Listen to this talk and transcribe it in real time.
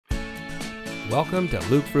Welcome to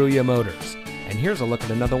Luke Fruia Motors, and here's a look at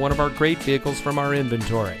another one of our great vehicles from our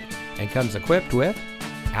inventory, and comes equipped with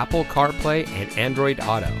Apple CarPlay and Android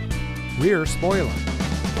Auto, rear spoiler,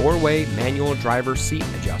 4-way manual driver seat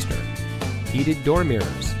adjuster, heated door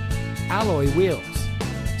mirrors, alloy wheels,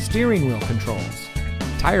 steering wheel controls,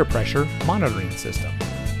 tire pressure monitoring system,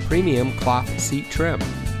 premium cloth seat trim,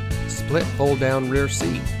 split fold-down rear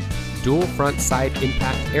seat, dual front side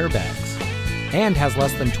impact airbags, and has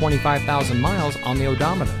less than 25,000 miles on the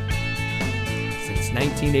odometer. Since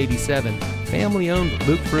 1987, family-owned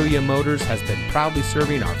Luke Fruia Motors has been proudly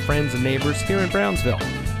serving our friends and neighbors here in Brownsville.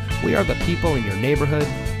 We are the people in your neighborhood,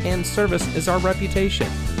 and service is our reputation.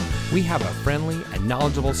 We have a friendly and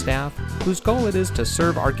knowledgeable staff whose goal it is to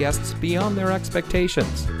serve our guests beyond their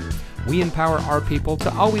expectations. We empower our people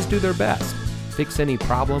to always do their best, fix any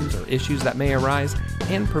problems or issues that may arise,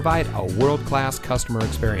 and provide a world-class customer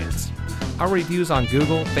experience. Our reviews on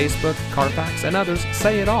Google, Facebook, Carfax, and others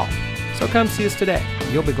say it all. So come see us today.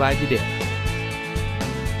 You'll be glad you did.